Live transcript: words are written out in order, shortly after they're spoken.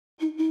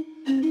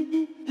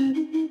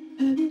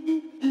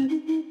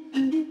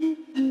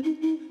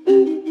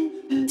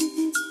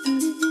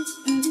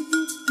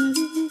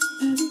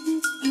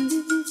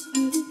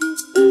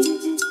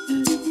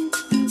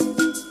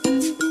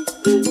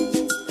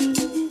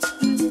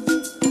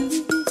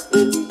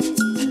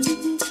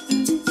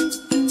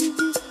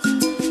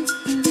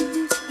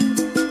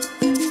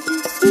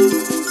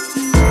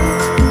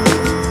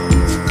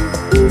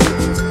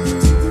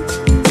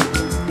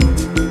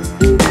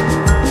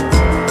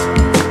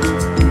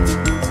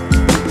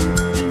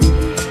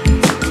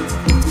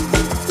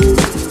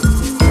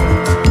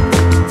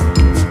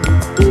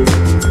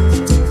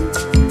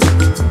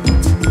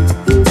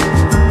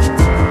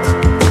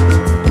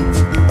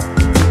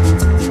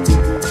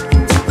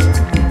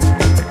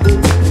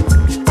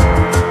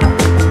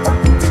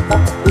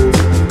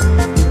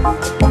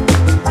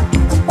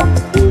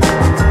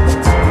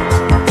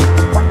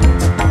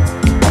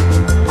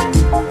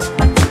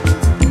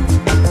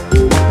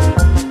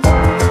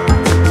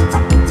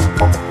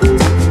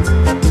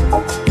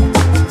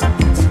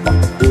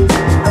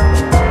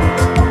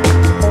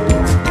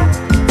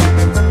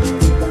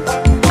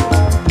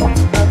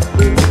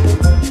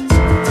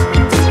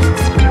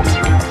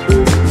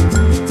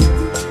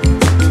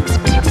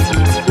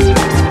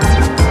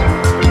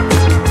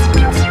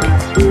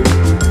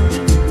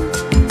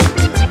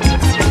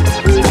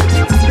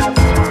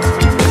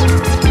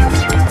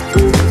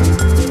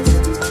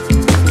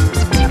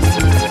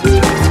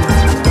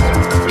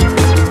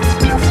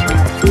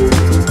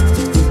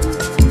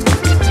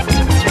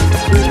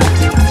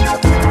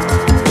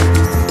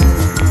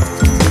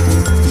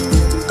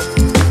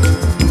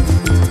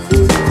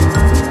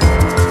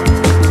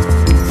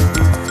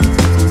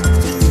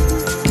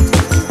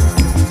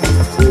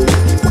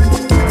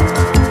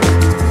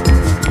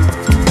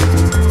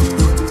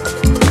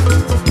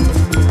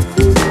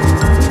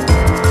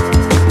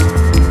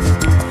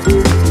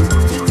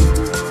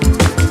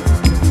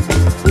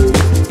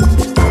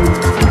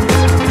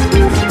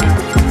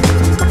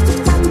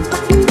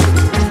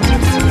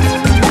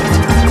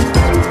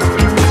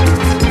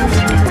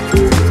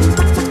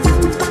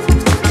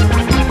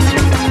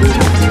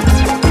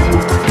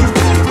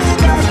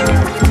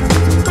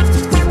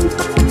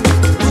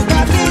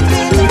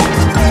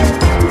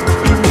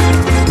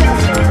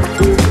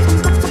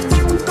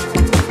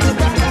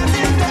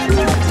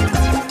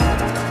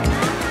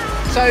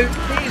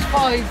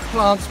5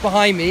 plants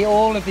behind me,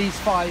 all of these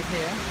 5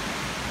 here,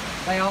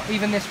 they are,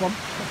 even this one,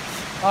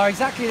 are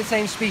exactly the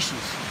same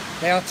species.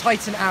 They are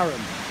Titan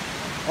Arum,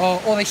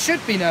 or they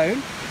should be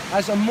known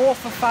as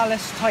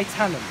Amorphophallus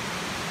titanum.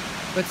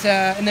 But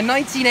in the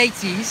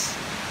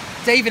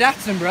 1980s, David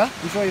Attenborough,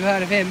 I'm sure you've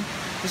heard of him,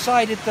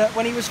 decided that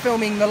when he was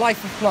filming The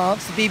Life of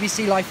Plants, the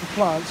BBC Life of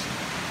Plants,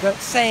 that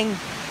saying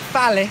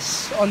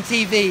phallus on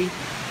TV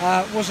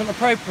wasn't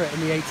appropriate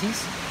in the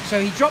 80s. So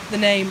he dropped the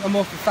name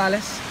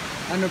Amorphophallus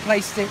and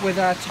replaced it with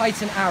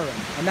Titan Arum,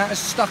 and that has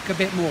stuck a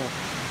bit more.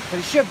 But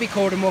it should be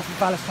called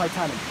Amorphophallus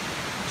titanum.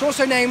 It's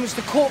also named as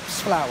the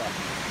corpse flower,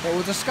 but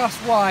we'll discuss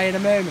why in a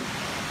moment.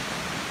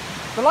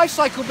 The life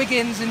cycle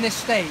begins in this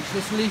stage,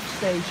 this leaf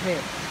stage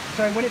here.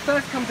 So when it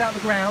first comes out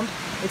of the ground,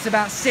 it's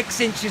about 6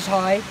 inches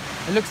high.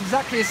 It looks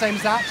exactly the same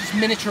as that, just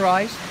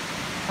miniaturized.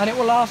 And it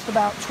will last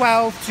about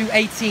 12 to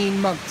 18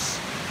 months.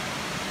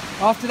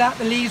 After that,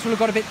 the leaves will have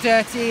got a bit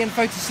dirty and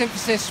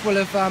photosynthesis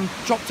will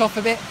have dropped off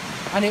a bit,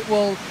 and it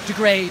will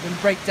degrade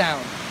and break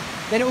down.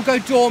 Then it will go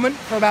dormant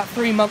for about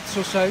 3 months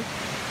or so,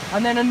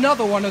 and then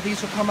another one of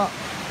these will come up.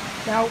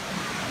 Now,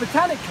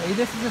 botanically,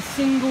 this is a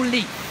single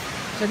leaf.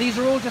 So these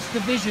are all just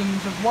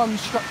divisions of one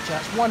structure,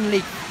 it's one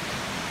leaf.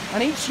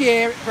 And each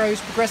year it grows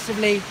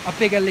progressively a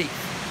bigger leaf.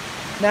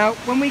 Now,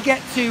 when we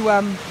get to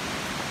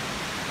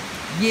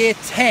year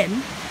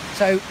 10,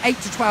 so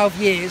 8 to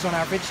 12 years on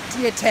average,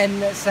 year 10,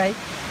 let's say,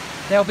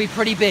 they'll be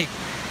pretty big.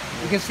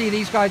 You can see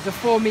these guys are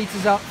 4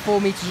 meters up, 4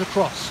 meters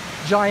across,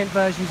 giant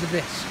versions of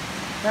this.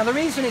 Now, the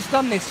reason it's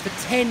done this for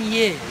 10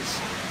 years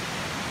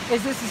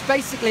is this is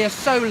basically a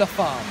solar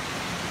farm,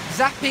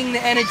 zapping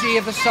the energy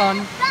of the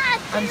sun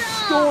and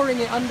storing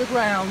it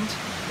underground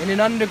in an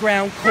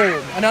underground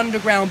core, an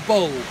underground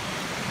bulb.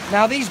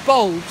 Now, these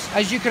bulbs,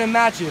 as you can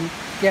imagine,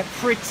 get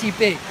pretty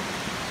big.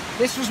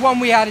 This was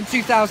one we had in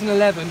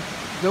 2011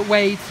 that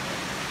weighed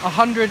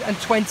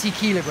 120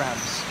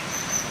 kilograms.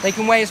 They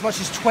can weigh as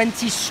much as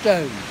 20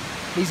 stone.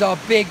 These are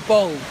big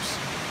bulbs.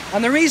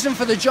 And the reason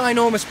for the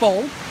ginormous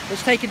bulb,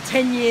 that's taken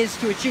 10 years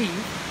to achieve,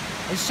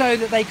 is so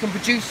that they can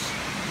produce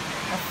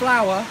a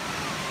flower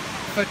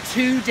for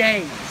 2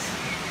 days.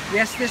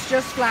 Yes, this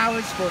just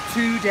flowers for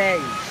 2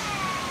 days.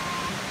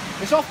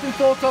 It's often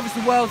thought of as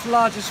the world's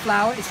largest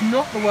flower. It's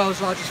not the world's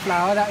largest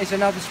flower. That is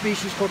another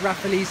species called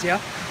Rafflesia.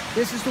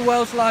 This is the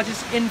world's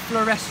largest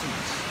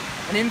inflorescence.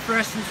 An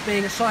inflorescence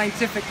being a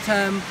scientific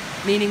term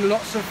meaning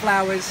lots of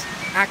flowers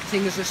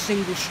acting as a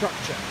single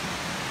structure.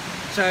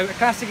 So a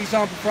classic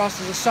example for us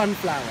is a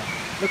sunflower.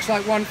 Looks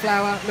like one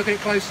flower, look at it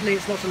closely,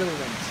 it's lots of little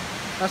ones.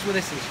 That's what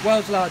this is,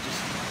 world's largest.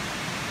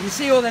 You can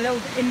see all the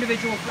little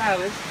individual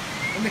flowers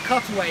in the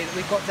cutaway that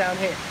we've got down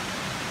here.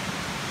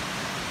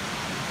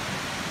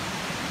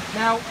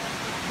 Now,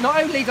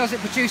 not only does it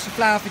produce a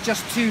flower for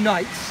just 2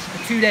 nights,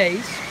 or 2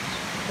 days,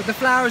 but the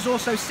flower is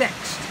also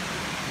sexed.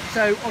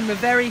 So on the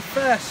very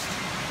first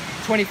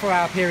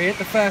 24-hour period,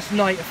 the first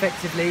night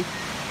effectively,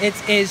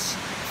 it is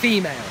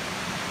female.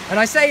 And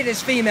I say it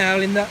is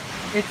female in that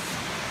it's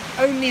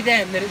only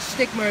then that its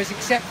stigma is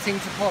accepting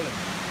to pollen.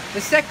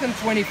 The second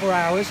 24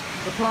 hours,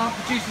 the plant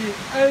produces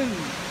its own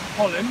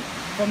pollen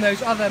from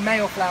those other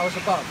male flowers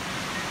above.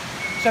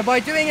 So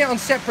by doing it on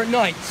separate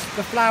nights,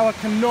 the flower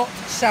cannot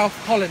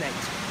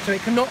self-pollinate. So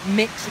it cannot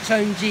mix its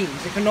own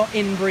genes, it cannot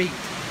inbreed,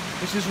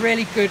 which is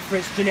really good for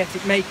its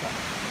genetic makeup.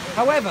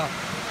 However,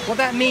 what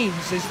that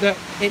means is that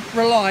it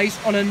relies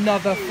on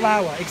another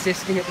flower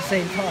existing at the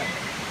same time.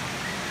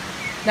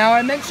 Now,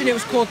 I mentioned it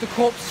was called the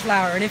corpse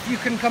flower, and if you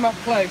can come up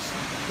close,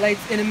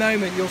 later in a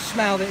moment, you'll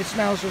smell that it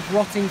smells of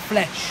rotting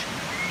flesh,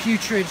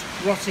 putrid,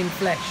 rotting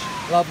flesh.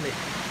 Lovely.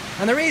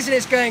 And the reason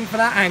it's going for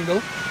that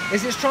angle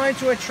is it's trying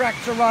to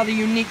attract a rather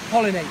unique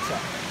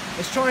pollinator.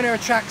 It's trying to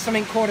attract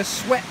something called a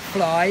sweat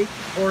fly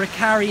or a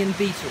carrion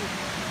beetle.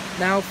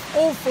 Now,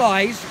 all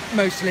flies,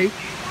 mostly,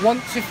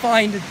 want to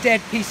find a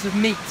dead piece of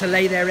meat to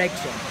lay their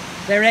eggs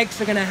on. Their eggs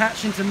are going to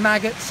hatch into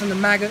maggots, and the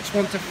maggots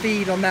want to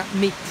feed on that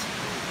meat.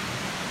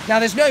 Now,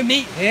 there's no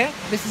meat here,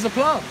 this is a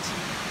plant.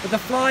 But the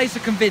flies are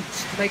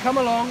convinced. They come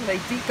along, they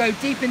go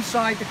deep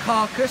inside the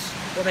carcass,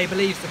 what they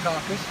believe is the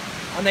carcass,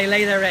 and they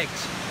lay their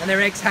eggs, and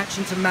their eggs hatch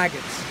into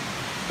maggots.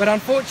 But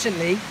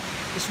unfortunately,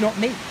 it's not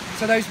meat.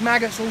 So those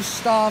maggots all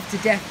starve to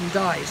death and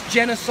die. It's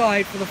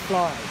genocide for the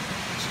fly.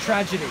 It's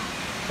tragedy.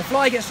 The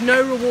fly gets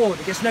no reward.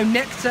 It gets no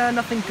nectar,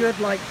 nothing good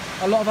like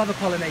a lot of other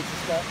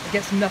pollinators get. It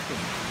gets nothing.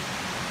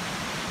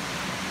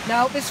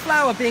 Now, this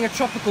flower, being a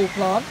tropical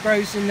plant,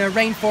 grows in the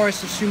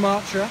rainforests of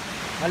Sumatra,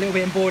 a little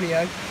bit in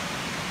Borneo.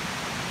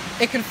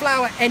 It can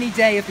flower any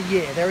day of the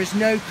year. There is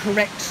no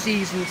correct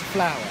season to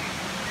flower.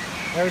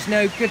 There is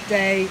no good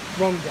day,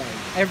 wrong day.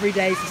 Every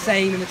day is the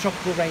same in the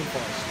tropical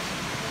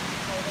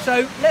rainforest.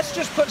 So let's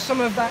just put some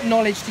of that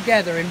knowledge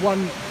together in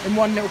one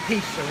little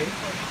piece, shall we?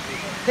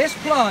 This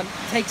plant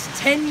takes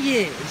 10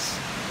 years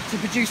to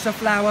produce a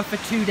flower for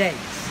 2 days.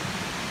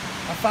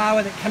 A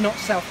flower that cannot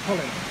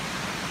self-pollinate.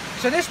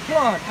 So this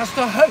plant has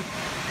to hope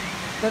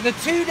that the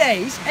 2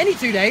 days, any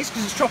 2 days,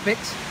 because it's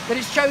tropics, that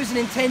it's chosen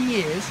in 10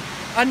 years,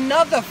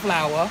 another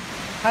flower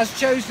has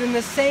chosen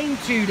the same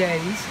 2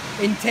 days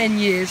in 10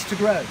 years to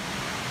grow.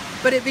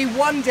 but it'd be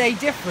one day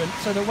different,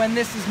 so that when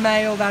this is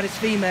male, that is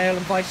female,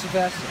 and vice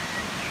versa.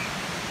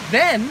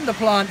 Then the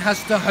plant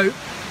has to hope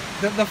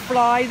that the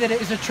fly that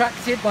it is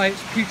attracted by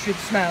its putrid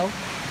smell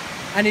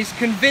and is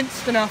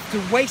convinced enough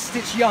to waste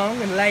its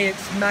young and lay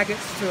its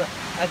maggots to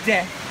a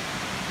death,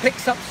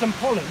 picks up some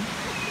pollen,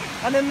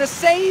 and then the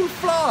same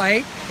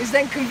fly is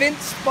then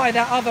convinced by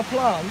that other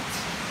plant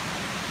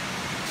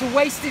to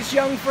waste its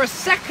young for a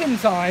second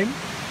time,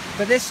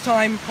 but this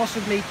time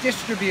possibly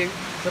distribute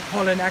the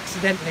pollen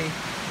accidentally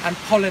and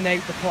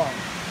pollinate the plant.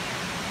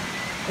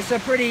 It's a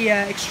pretty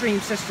extreme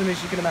system,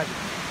 as you can imagine.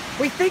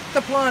 We think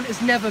the plant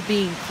has never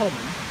been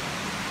common,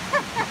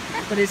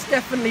 but it's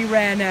definitely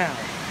rare now,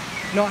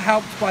 not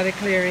helped by the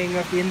clearing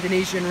of the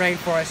Indonesian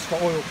rainforest for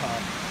oil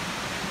palm.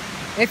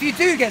 If you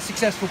do get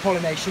successful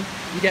pollination,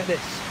 you get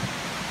this.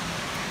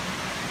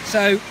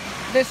 So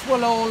this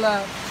will all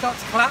start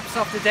to collapse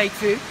after day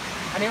 2,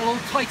 and it will all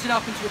tighten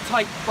up into a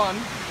tight bun,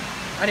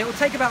 and it will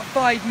take about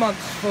 5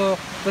 months for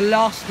the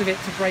last of it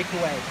to break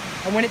away.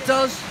 And when it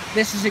does,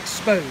 this is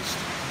exposed.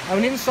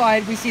 And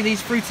inside we see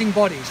these fruiting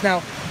bodies.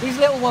 Now, these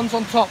little ones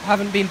on top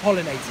haven't been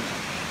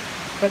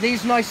pollinated, but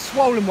these nice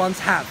swollen ones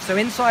have. So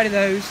inside of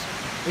those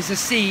is a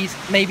seed,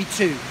 maybe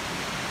 2.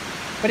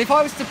 But if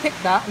I was to pick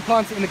that and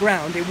plant it in the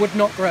ground, it would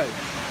not grow,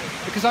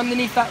 because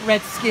underneath that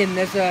red skin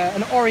there's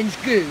an orange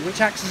goo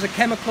which acts as a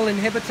chemical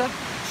inhibitor,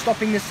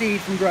 stopping the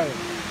seed from growing.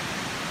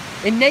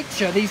 In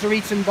nature, these are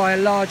eaten by a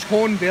large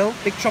hornbill,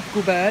 big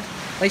tropical bird.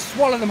 They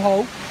swallow them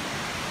whole.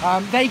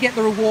 They get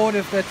the reward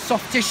of the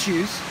soft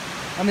tissues,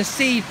 and the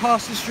seed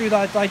passes through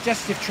the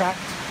digestive tract,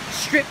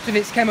 stripped of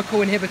its chemical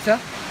inhibitor,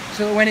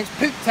 so that when it's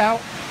pooped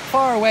out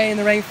far away in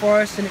the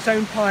rainforest in its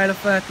own pile of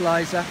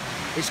fertilizer,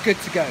 it's good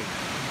to go.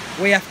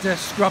 We have to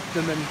scrub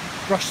them and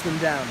brush them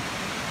down.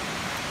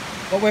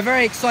 But we're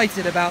very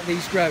excited about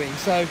these growing,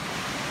 so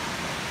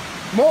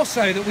more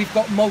so that we've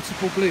got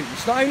multiple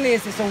blooms. Not only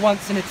is this a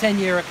once in a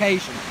 10-year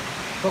occasion,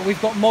 but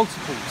we've got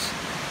multiples.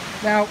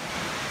 Now,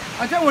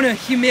 I don't want to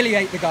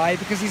humiliate the guy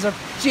because he's a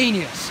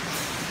genius,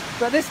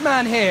 but this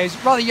man here is a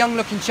rather young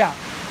looking chap,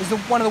 is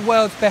one of the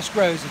world's best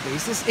growers of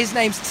these. His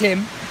name's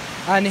Tim,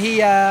 and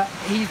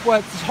he's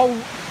worked his whole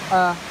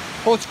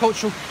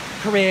horticultural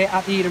career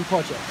at the Eden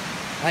Project.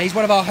 He's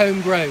one of our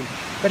homegrown,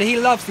 but he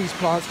loves these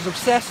plants, he's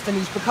obsessed, and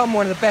he's become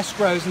one of the best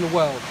growers in the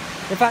world.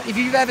 In fact, if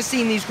you've ever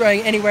seen these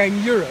growing anywhere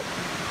in Europe,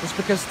 it's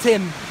because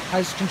Tim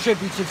has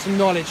contributed some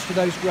knowledge to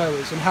those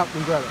growers and helped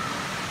them grow it.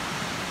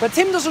 But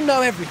Tim doesn't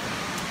know everything,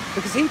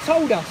 because he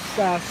told us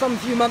some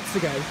few months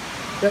ago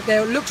that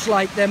there looks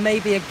like there may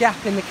be a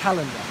gap in the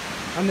calendar,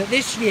 and that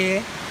this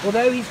year,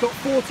 although he's got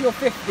 40 or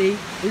 50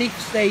 leaf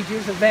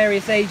stages of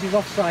various ages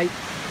off-site,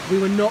 we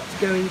were not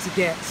going to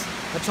get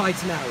a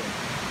Titan Arum.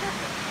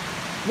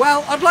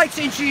 Well, I'd like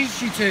to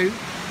introduce you to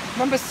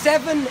number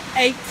 7,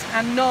 8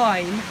 and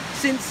 9,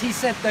 since he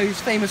said those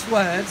famous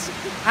words,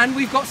 and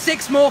we've got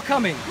 6 more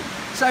coming.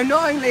 So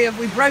not only have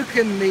we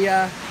broken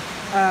the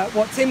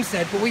what Tim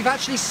said, but we've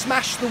actually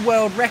smashed the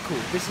world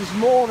record. This is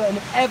more than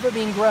ever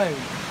been grown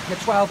in a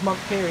 12-month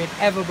period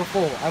ever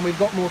before, and we've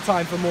got more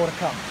time for more to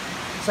come.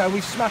 So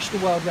we've smashed the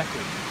world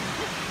record.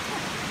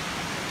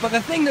 But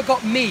the thing that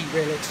got me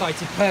really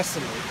excited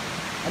personally,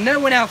 and no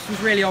one else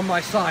was really on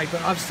my side,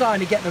 but I'm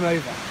starting to get them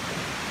over,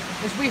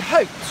 is we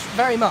hoped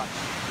very much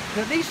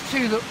that these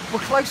two that were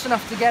close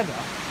enough together,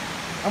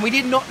 and we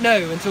did not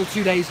know until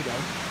 2 days ago,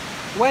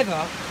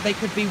 whether they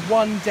could be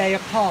one day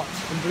apart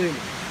in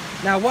blooming.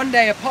 Now, one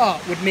day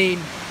apart would mean,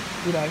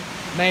 you know,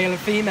 male and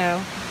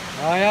female,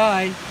 aye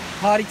aye,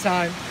 party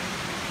time.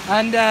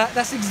 And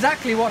that's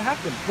exactly what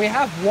happened. We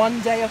have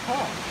one day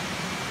apart.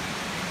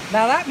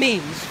 Now that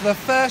means for the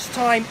first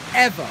time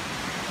ever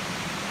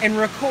in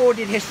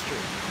recorded history,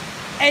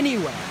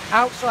 anywhere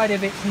outside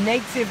of its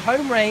native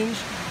home range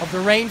of the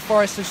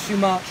rainforest of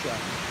Sumatra,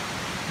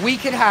 we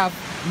could have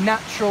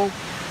natural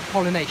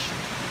pollination.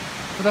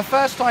 For the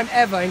first time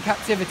ever in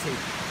captivity,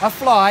 a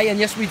fly, and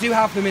yes, we do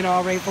have them in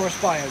our rainforest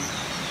biome,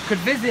 could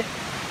visit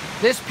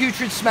this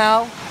putrid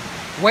smell,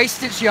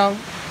 waste its young,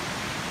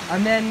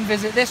 and then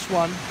visit this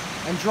one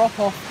and drop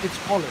off its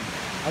pollen,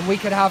 and we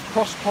could have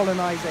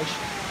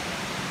cross-pollinization.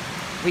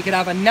 We could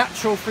have a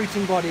natural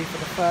fruiting body for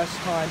the first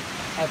time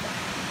ever.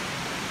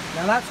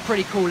 Now that's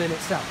pretty cool in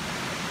itself.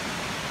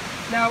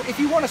 Now, if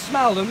you want to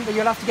smell them, then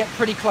you'll have to get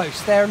pretty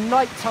close. They're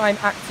nighttime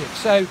active,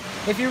 so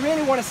if you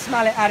really want to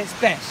smell it at its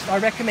best, I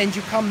recommend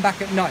you come back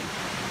at night.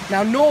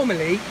 Now,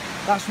 normally,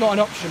 that's not an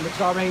option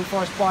because our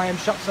rainforest biome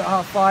shuts at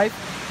 5:30,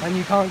 and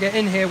you can't get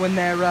in here when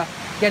they're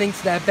getting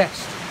to their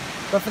best.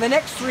 But for the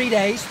next 3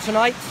 days,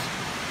 tonight,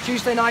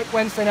 Tuesday night,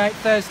 Wednesday night,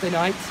 Thursday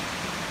night,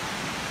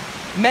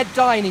 Med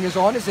Dining is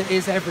on, as it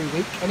is every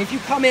week. And if you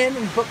come in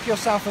and book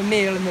yourself a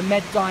meal in the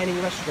Med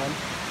Dining restaurant,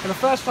 for the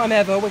first time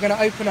ever, we're going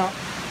to open up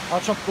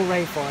our tropical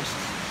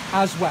rainforests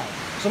as well.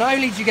 So not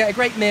only do you get a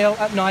great meal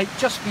at night,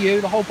 just for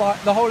you, the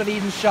whole of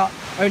Eden's shut,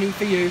 only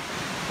for you,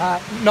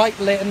 night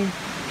lit and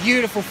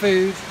beautiful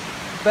food,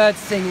 birds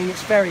singing,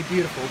 it's very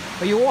beautiful.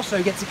 But you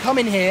also get to come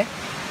in here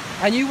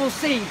and you will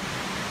see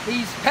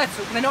these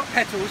petals, they're not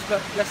petals,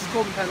 but let's just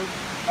call them petals,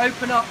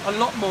 open up a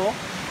lot more.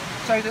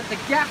 so that the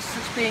gas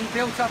that's being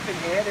built up in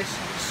here, this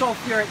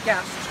sulfuric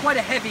gas, it's quite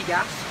a heavy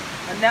gas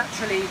and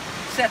naturally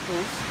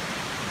settles,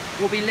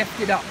 will be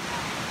lifted up.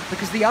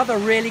 Because the other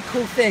really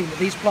cool thing that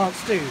these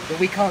plants do that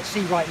we can't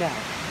see right now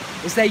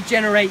is they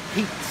generate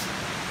heat.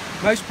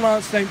 Most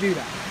plants don't do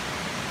that.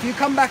 If you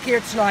come back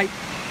here tonight,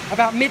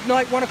 about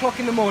midnight, 1 o'clock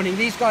in the morning,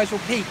 these guys will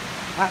peak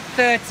at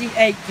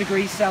 38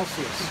 degrees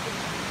Celsius.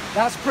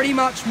 That's pretty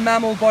much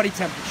mammal body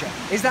temperature.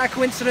 Is that a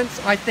coincidence?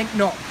 I think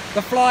not.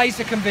 The flies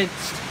are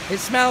convinced. It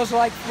smells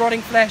like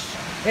rotting flesh.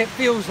 It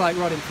feels like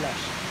rotting flesh.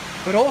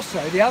 But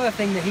also, the other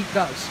thing the heat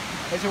does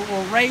is it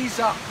will raise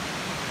up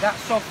that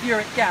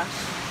sulfuric gas,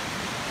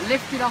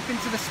 lift it up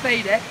into the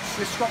spadex,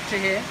 this structure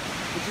here,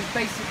 which is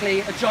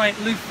basically a giant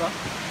loofah,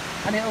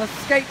 and it'll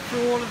escape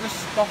through all of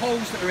the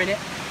holes that are in it,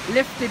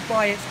 lifted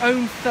by its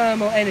own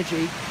thermal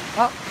energy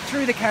up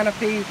through the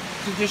canopy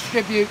to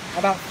distribute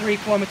about 3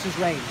 kilometers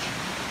range.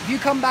 If you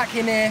come back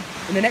in here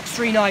in the next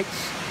 3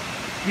 nights,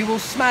 you will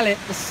smell it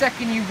the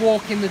second you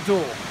walk in the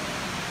door.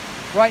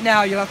 Right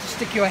now you'll have to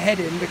stick your head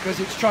in because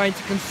it's trying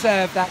to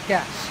conserve that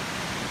gas.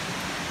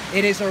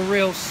 It is a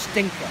real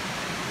stinker.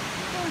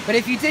 But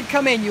if you did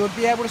come in, you would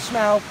be able to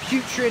smell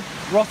putrid,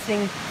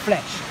 rotting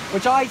flesh,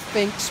 which I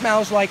think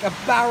smells like a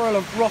barrel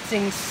of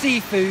rotting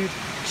seafood,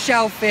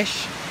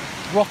 shellfish,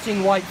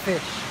 rotting white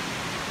fish.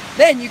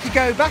 Then you could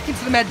go back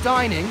into the med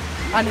dining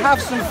and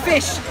have some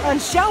fish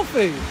and shell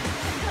food.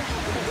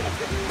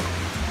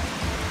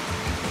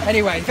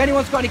 Anyway, if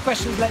anyone's got any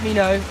questions, let me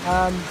know.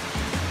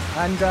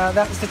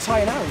 That's the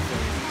Titan Arum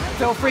thing.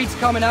 Feel free to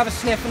come and have a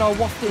sniff and I'll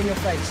waft it in your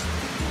face.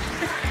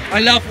 I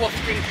love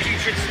wafting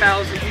putrid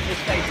smells in people's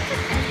faces.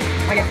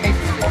 I get paid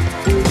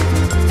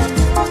for it.